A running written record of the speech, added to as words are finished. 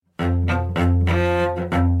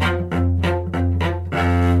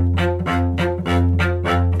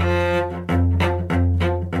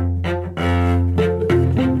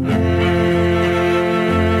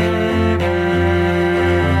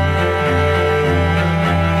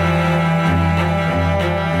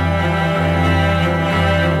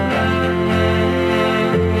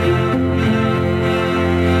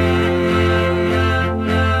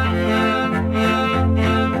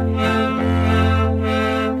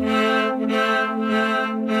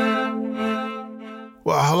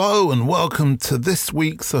Hello and welcome to this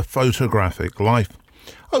week's Photographic Life.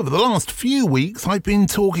 Over the last few weeks I've been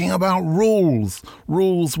talking about rules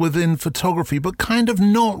within photography, but kind of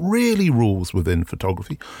not really rules within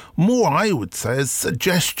photography. More, I would say, as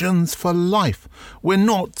suggestions for life. We're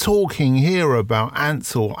not talking here about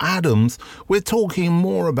ants or atoms, we're talking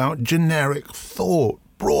more about generic thought,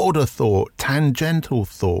 broader thought, tangential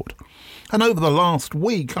thought. And over the last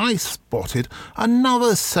week, I spotted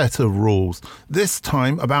another set of rules, this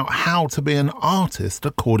time about how to be an artist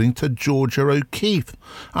according to Georgia O'Keeffe.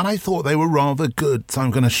 And I thought they were rather good, so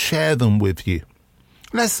I'm going to share them with you.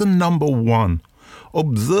 Lesson number 1.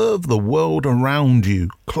 Observe the world around you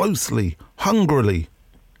closely, hungrily.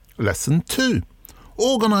 Lesson 2.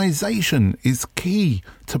 Organisation is key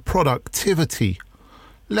to productivity.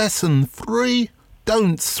 Lesson 3.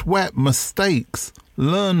 Don't sweat mistakes.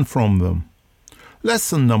 Learn from them.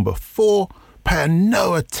 Lesson number 4, pay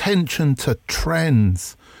no attention to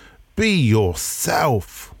trends. Be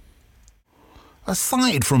yourself.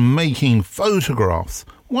 Aside from making photographs,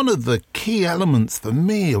 one of the key elements for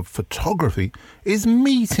me of photography is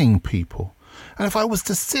meeting people. And if I was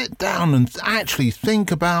to sit down and actually think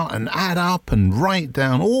about and add up and write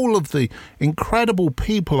down all of the incredible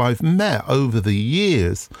people I've met over the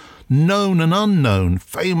years, known and unknown,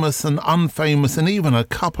 famous and unfamous, and even a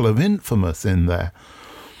couple of infamous in there,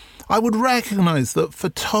 I would recognise that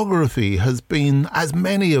photography has been, as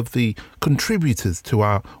many of the contributors to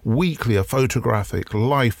our weekly A Photographic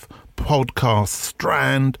Life podcast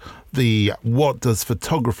strand, the What Does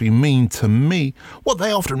Photography Mean to Me, what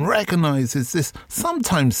they often recognise is this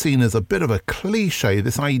sometimes seen as a bit of a cliche,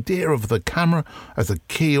 this idea of the camera as a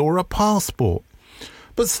key or a passport.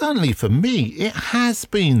 But certainly for me, it has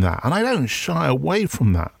been that, and I don't shy away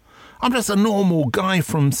from that. I'm just a normal guy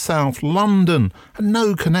from South London, and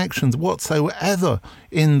no connections whatsoever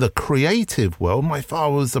in the creative world. My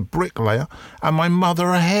father was a bricklayer, and my mother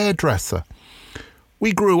a hairdresser.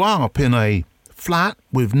 We grew up in a flat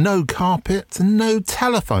with no carpets and no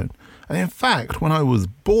telephone. And in fact, when I was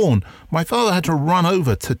born, my father had to run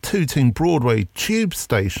over to Tooting Broadway tube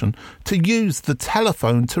station to use the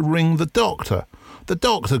telephone to ring the doctor. The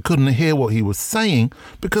doctor couldn't hear what he was saying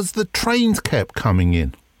because the trains kept coming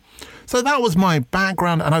in. So that was my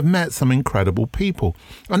background, and I've met some incredible people.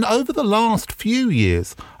 And over the last few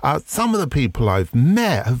years, some of the people I've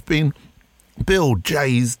met have been Bill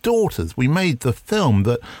J's daughters. We made the film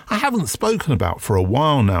that I haven't spoken about for a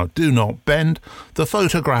while now, Do Not Bend, the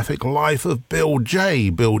photographic life of Bill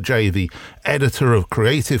J. Bill J, the editor of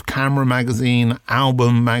Creative Camera magazine,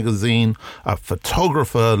 Album magazine, a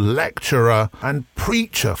photographer, lecturer, and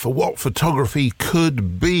preacher for what photography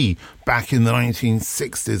could be back in the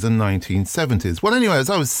 1960s and 1970s. Well, anyway,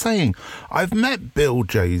 as I was saying, I've met Bill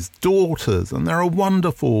J's daughters, and they're a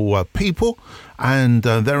wonderful people, and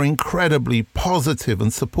they're incredibly positive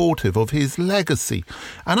and supportive of his legacy.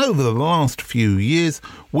 And over the last few years,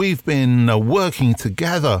 we've been working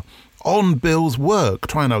together on Bill's work,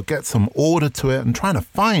 trying to get some order to it and trying to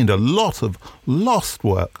find a lot of lost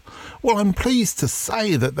work. Well, I'm pleased to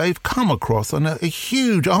say that they've come across a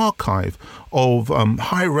huge archive of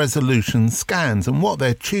high-resolution scans, and what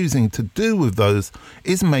they're choosing to do with those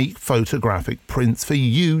is make photographic prints for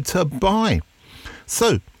you to buy.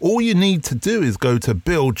 So all you need to do is go to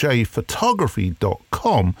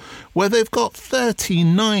BillJPhotography.com, where they've got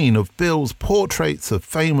 39 of Bill's portraits of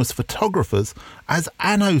famous photographers as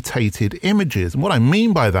annotated images. And what I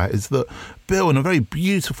mean by that is that Bill, in a very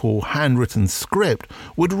beautiful handwritten script,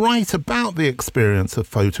 would write about the experience of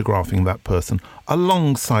photographing that person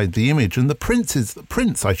alongside the image. And the prints,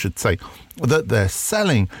 that they're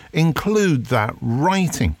selling include that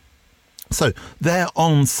writing. So they're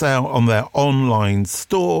on sale on their online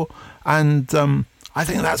store, and I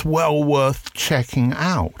think that's well worth checking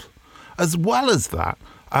out. As well as that,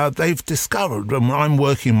 they've discovered, and I'm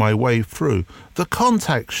working my way through, the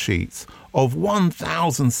contact sheets of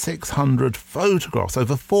 1,600 photographs,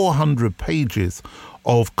 over 400 pages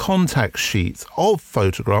of contact sheets of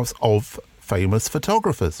photographs of famous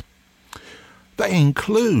photographers. They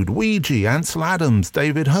include Ouija, Ansel Adams,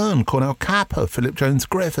 David Hearn, Cornell Capper, Philip Jones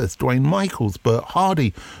Griffiths, Dwayne Michaels, Bert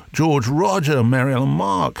Hardy, George Roger, Mary Ellen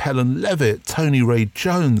Mark, Helen Levitt, Tony Ray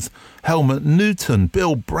Jones, Helmut Newton,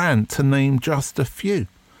 Bill Brandt, to name just a few.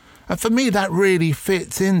 And for me, that really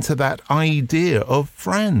fits into that idea of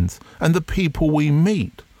friends and the people we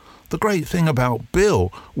meet. The great thing about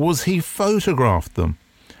Bill was he photographed them.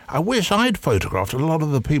 I wish I'd photographed a lot of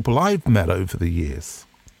the people I've met over the years.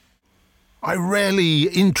 I rarely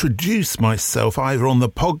introduce myself either on the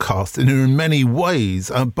podcast and in many ways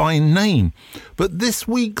by name, but this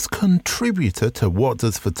week's contributor to What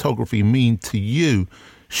Does Photography Mean to You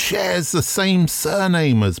shares the same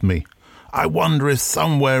surname as me. I wonder if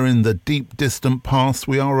somewhere in the deep distant past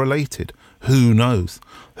we are related. Who knows?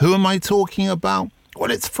 Who am I talking about? Well,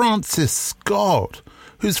 it's Frances Scott,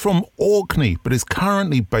 who's from Orkney but is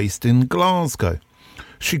currently based in Glasgow.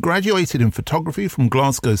 She graduated in photography from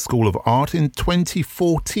Glasgow School of Art in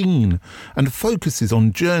 2014 and focuses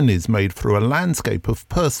on journeys made through a landscape of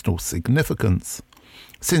personal significance.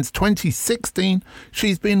 Since 2016,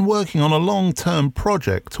 she's been working on a long-term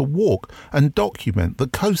project to walk and document the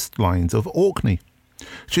coastlines of Orkney.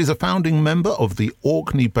 She's a founding member of the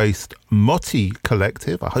Orkney-based Motti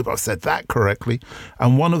Collective, I hope I've said that correctly,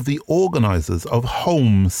 and one of the organisers of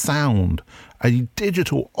Home Sound, a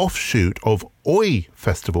digital offshoot of Oi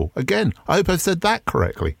Festival. Again, I hope I've said that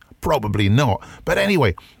correctly. Probably not. But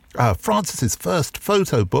anyway, Frances's first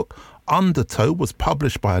photo book, Undertow, was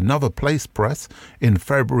published by Another Place Press in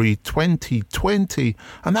February 2020,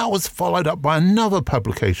 and that was followed up by another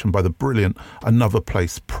publication by the brilliant Another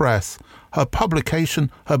Place Press. Her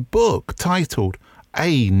publication, her book, titled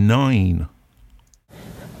A9.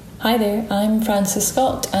 Hi there, I'm Frances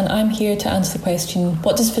Scott, and I'm here to answer the question,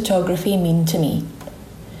 what does photography mean to me?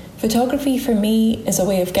 Photography for me is a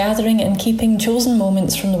way of gathering and keeping chosen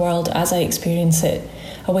moments from the world as I experience it,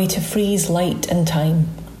 a way to freeze light and time.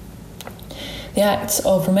 The acts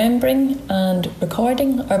of remembering and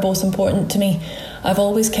recording are both important to me. I've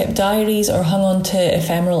always kept diaries or hung on to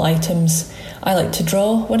ephemeral items. I liked to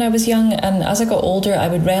draw when I was young, and as I got older I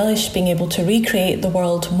would relish being able to recreate the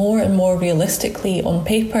world more and more realistically on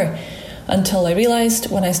paper, until I realised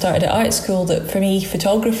when I started at art school that for me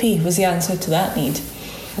photography was the answer to that need.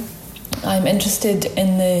 I'm interested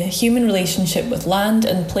in the human relationship with land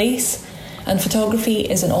and place, and photography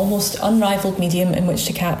is an almost unrivalled medium in which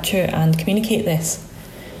to capture and communicate this.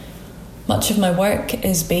 Much of my work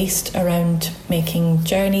is based around making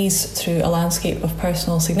journeys through a landscape of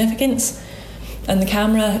personal significance, and the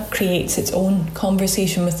camera creates its own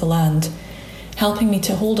conversation with the land, helping me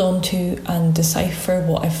to hold on to and decipher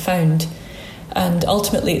what I've found. And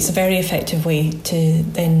ultimately it's a very effective way to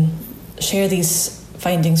then share these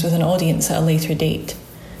findings with an audience at a later date.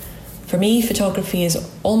 For me, photography is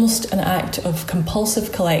almost an act of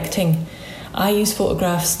compulsive collecting. I use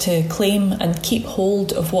photographs to claim and keep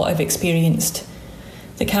hold of what I've experienced.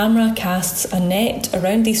 The camera casts a net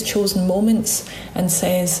around these chosen moments and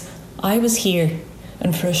says, I was here,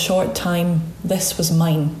 and for a short time, this was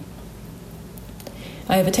mine.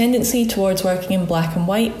 I have a tendency towards working in black and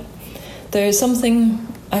white. There is something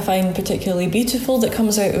I find particularly beautiful that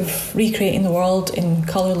comes out of recreating the world in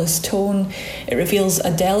colourless tone. It reveals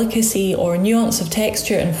a delicacy or nuance of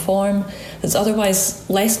texture and form that's otherwise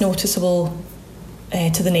less noticeable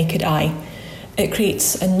to the naked eye. It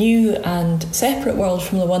creates a new and separate world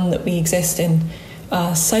from the one that we exist in,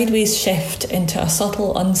 a sideways shift into a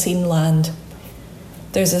subtle, unseen land.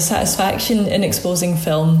 There's a satisfaction in exposing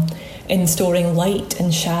film, in storing light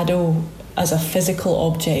and shadow as a physical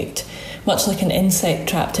object, much like an insect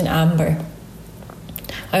trapped in amber.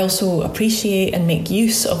 I also appreciate and make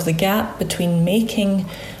use of the gap between making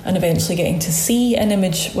and eventually getting to see an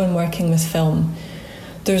image when working with film.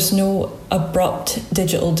 There's no abrupt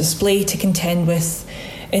digital display to contend with,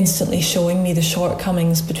 instantly showing me the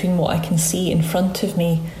shortcomings between what I can see in front of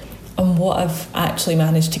me and what I've actually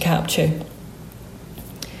managed to capture.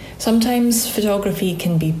 Sometimes photography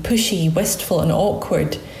can be pushy, wistful and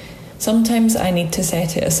awkward. Sometimes I need to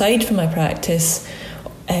set it aside from my practice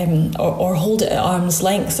or hold it at arm's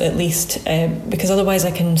length at least, because otherwise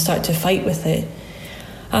I can start to fight with it.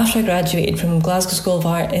 After I graduated from Glasgow School of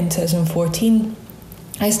Art in 2014,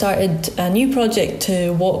 I started a new project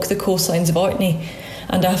to walk the coastlines of Orkney,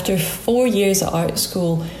 and after 4 years at art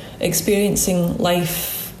school, experiencing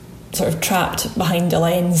life sort of trapped behind a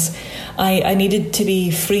lens, I needed to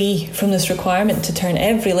be free from this requirement to turn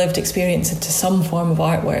every lived experience into some form of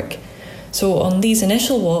artwork. So on these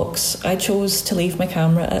initial walks, I chose to leave my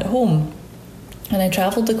camera at home, and I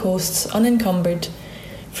travelled the coasts unencumbered,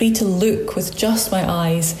 free to look with just my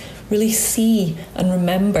eyes, really see and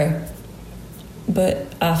remember. But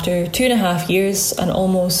after 2.5 years and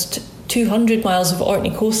almost 200 miles of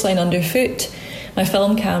Orkney coastline underfoot, my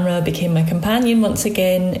film camera became my companion once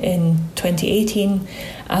again in 2018,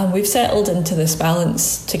 and we've settled into this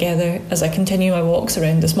balance together as I continue my walks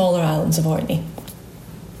around the smaller islands of Orkney.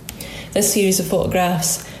 This series of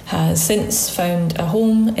photographs has since found a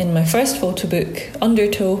home in my first photo book,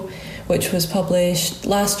 Undertow, which was published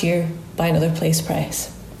last year by Another Place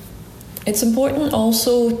Press. It's important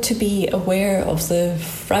also to be aware of the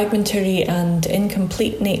fragmentary and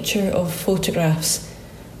incomplete nature of photographs.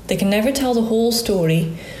 They can never tell the whole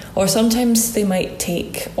story, or sometimes they might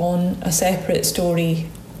take on a separate story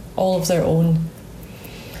all of their own.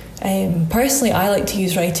 Personally, I like to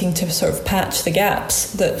use writing to sort of patch the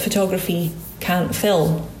gaps that photography can't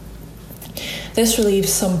fill. This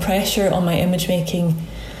relieves some pressure on my image making.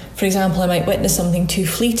 For example, I might witness something too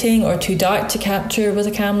fleeting or too dark to capture with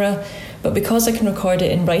a camera, but because I can record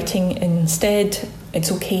it in writing instead,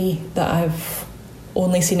 it's okay that I've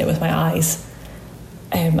only seen it with my eyes.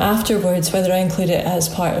 Afterwards, whether I include it as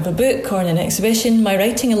part of a book or in an exhibition, my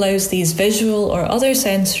writing allows these visual or other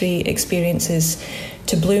sensory experiences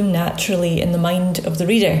to bloom naturally in the mind of the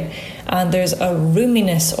reader, and there's a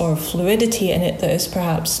roominess or fluidity in it that is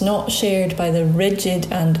perhaps not shared by the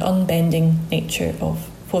rigid and unbending nature of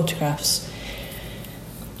photographs.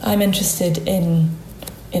 I'm interested in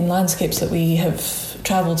landscapes that we have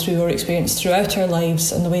travelled through or experienced throughout our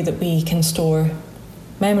lives, and the way that we can store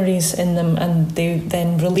memories in them, and they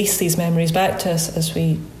then release these memories back to us as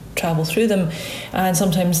we travel through them. And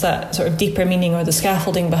sometimes that sort of deeper meaning or the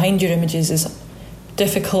scaffolding behind your images is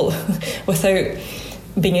difficult without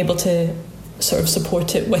being able to sort of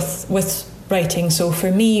support it with writing. So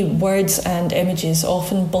for me, words and images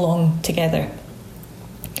often belong together.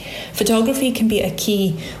 Photography can be a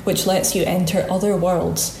key which lets you enter other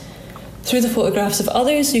worlds. Through the photographs of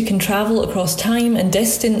others, you can travel across time and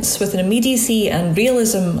distance with an immediacy and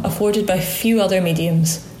realism afforded by few other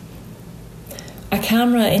mediums. A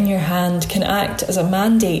camera in your hand can act as a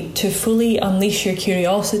mandate to fully unleash your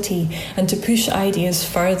curiosity and to push ideas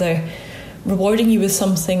further, rewarding you with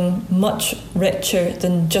something much richer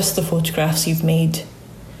than just the photographs you've made.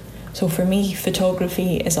 So for me,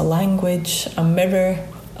 photography is a language, a mirror,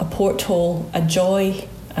 a porthole, a joy,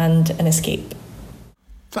 and an escape.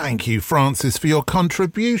 Thank you, Frances, for your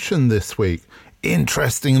contribution this week.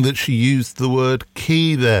 Interesting that she used the word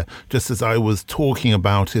key there, just as I was talking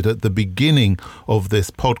about it at the beginning of this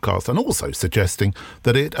podcast, and also suggesting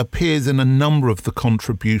that it appears in a number of the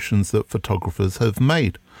contributions that photographers have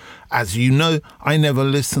made. As you know, I never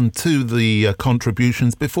listen to the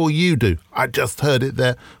contributions before you do. I just heard it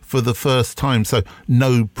there for the first time, so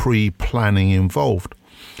no pre-planning involved.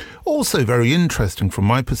 Also very interesting from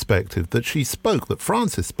my perspective that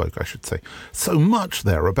Frances spoke, so much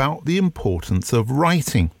there about the importance of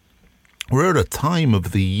writing. We're at a time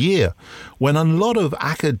of the year when a lot of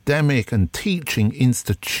academic and teaching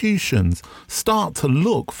institutions start to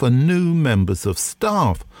look for new members of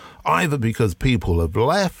staff, either because people have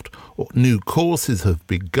left, or new courses have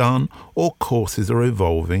begun, or courses are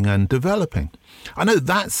evolving and developing. I know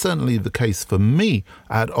that's certainly the case for me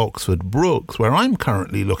at Oxford Brookes, where I'm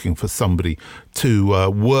currently looking for somebody to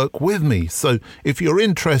work with me. So if you're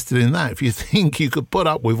interested in that, if you think you could put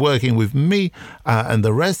up with working with me and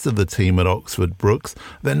the rest of the team at Oxford Brookes,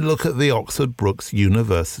 then look at the Oxford Brookes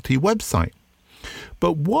University website.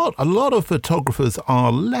 But what a lot of photographers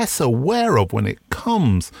are less aware of when it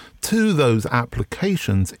comes to those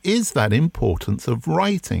applications is that importance of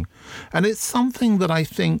writing. And it's something that I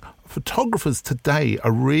think photographers today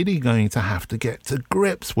are really going to have to get to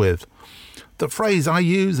grips with. The phrase I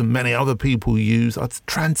use and many other people use are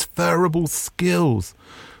transferable skills.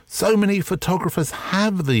 So many photographers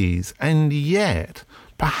have these and yet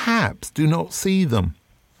perhaps do not see them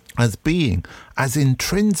as being as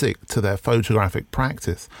intrinsic to their photographic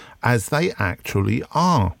practice as they actually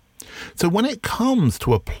are. So when it comes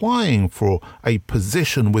to applying for a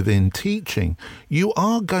position within teaching, you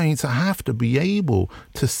are going to have to be able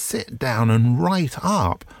to sit down and write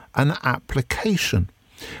up an application.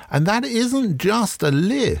 And that isn't just a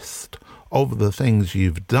list of the things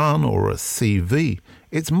you've done or a CV.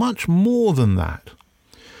 It's much more than that.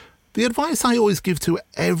 The advice I always give to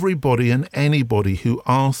everybody and anybody who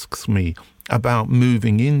asks me about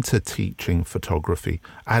moving into teaching photography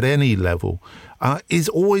at any level is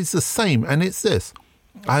always the same, and it's this.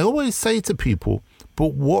 I always say to people,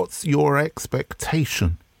 but what's your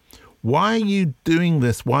expectation? Why are you doing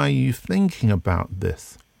this? Why are you thinking about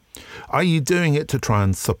this? Are you doing it to try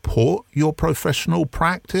and support your professional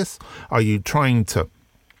practice? Are you trying to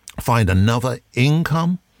find another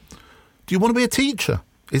income? Do you want to be a teacher?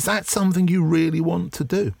 Is that something you really want to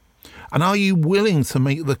do? And are you willing to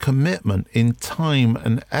make the commitment in time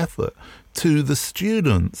and effort to the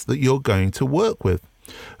students that you're going to work with,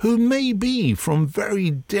 who may be from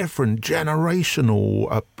very different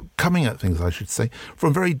generational,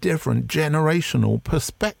 from very different generational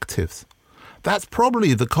perspectives? That's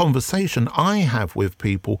probably the conversation I have with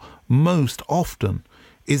people most often,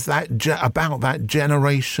 is that about that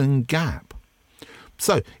generation gap.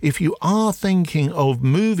 So if you are thinking of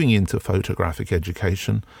moving into photographic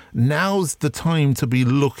education, now's the time to be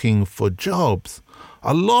looking for jobs.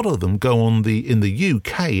 A lot of them go on in the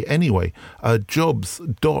UK anyway,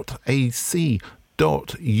 jobs.ac.uk,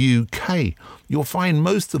 You'll find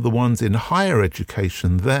most of the ones in higher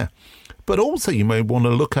education there. But also you may want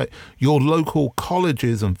to look at your local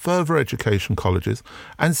colleges and further education colleges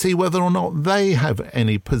and see whether or not they have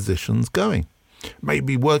any positions going.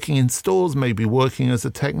 Maybe working in stores, maybe working as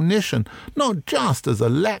a technician, not just as a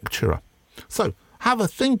lecturer. So have a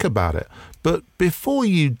think about it. But before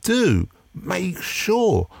you do, make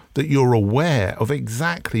sure that you're aware of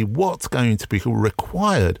exactly what's going to be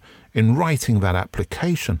required in writing that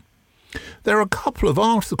application. There are a couple of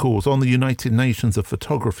articles on the United Nations of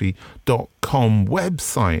Photography.com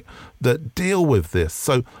website that deal with this.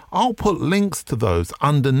 So I'll put links to those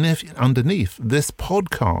underneath this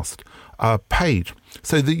podcast page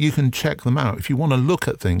so that you can check them out if you want to look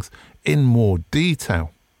at things in more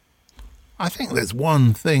detail. I think there's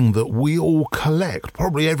one thing that we all collect.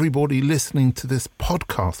 Probably everybody listening to this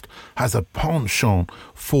podcast has a penchant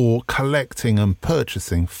for collecting and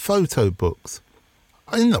purchasing photo books.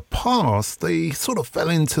 In the past, they sort of fell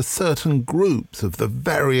into certain groups of the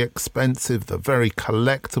very expensive, the very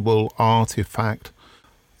collectible artifact,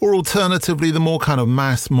 or alternatively, the more kind of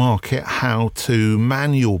mass market how-to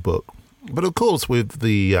manual book. But of course, with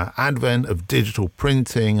the advent of digital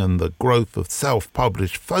printing and the growth of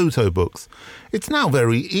self-published photo books, it's now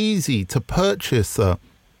very easy to purchase a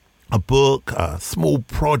book, a small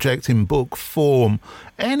project in book form,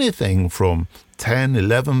 anything from £10,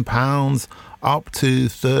 £11 up to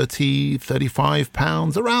 £30,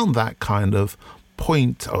 £35, around that kind of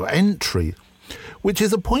point of entry, which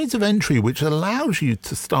is a point of entry which allows you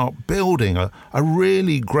to start building a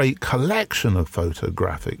really great collection of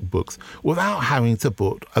photographic books without having to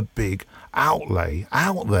put a big outlay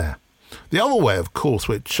out there. The other way, of course,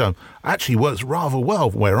 which actually works rather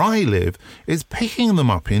well where I live, is picking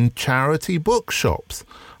them up in charity bookshops.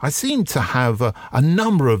 I seem to have a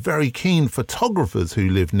number of very keen photographers who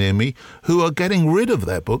live near me who are getting rid of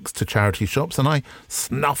their books to charity shops, and I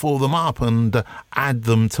snuffle them up and add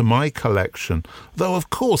them to my collection. Though, of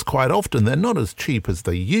course, quite often they're not as cheap as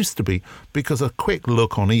they used to be because a quick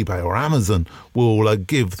look on eBay or Amazon will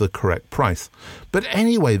give the correct price. But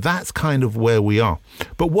anyway, that's kind of where we are.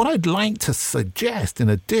 But what I'd like to suggest in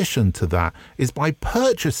addition to that is by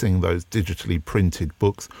purchasing those digitally printed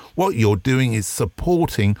books, what you're doing is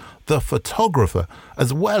supporting the photographer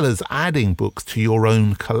as well as adding books to your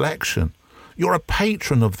own collection. You're a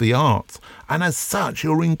patron of the arts, and as such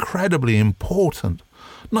you're incredibly important.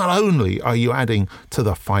 Not only are you adding to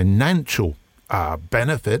the financial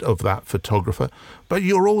benefit of that photographer, but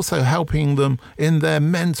you're also helping them in their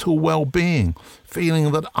mental well-being,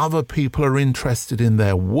 feeling that other people are interested in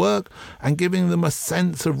their work and giving them a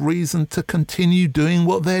sense of reason to continue doing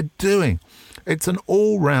what they're doing. It's an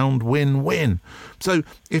all-round win-win. So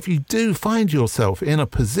if you do find yourself in a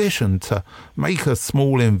position to make a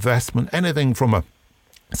small investment, anything from a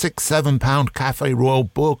 £6-7 Cafe Royal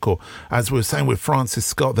book, or as we were saying with Francis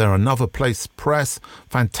Scott, there are Another Place Press,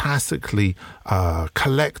 fantastically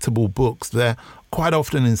collectible books there, quite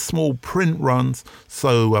often in small print runs,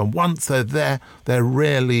 so once they're there, they're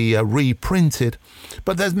rarely reprinted.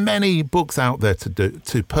 But there's many books out there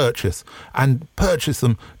to purchase, and purchase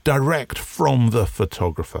them direct from the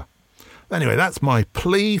photographer. Anyway, that's my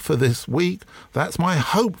plea for this week. That's my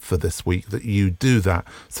hope for this week, that you do that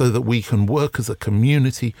so that we can work as a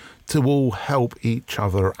community to all help each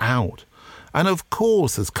other out. And of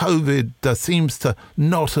course, as COVID seems to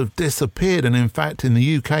not have disappeared, and in fact in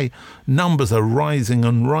the UK, numbers are rising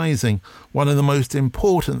and rising, one of the most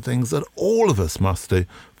important things that all of us must do,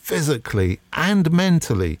 physically and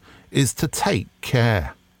mentally, is to take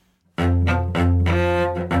care.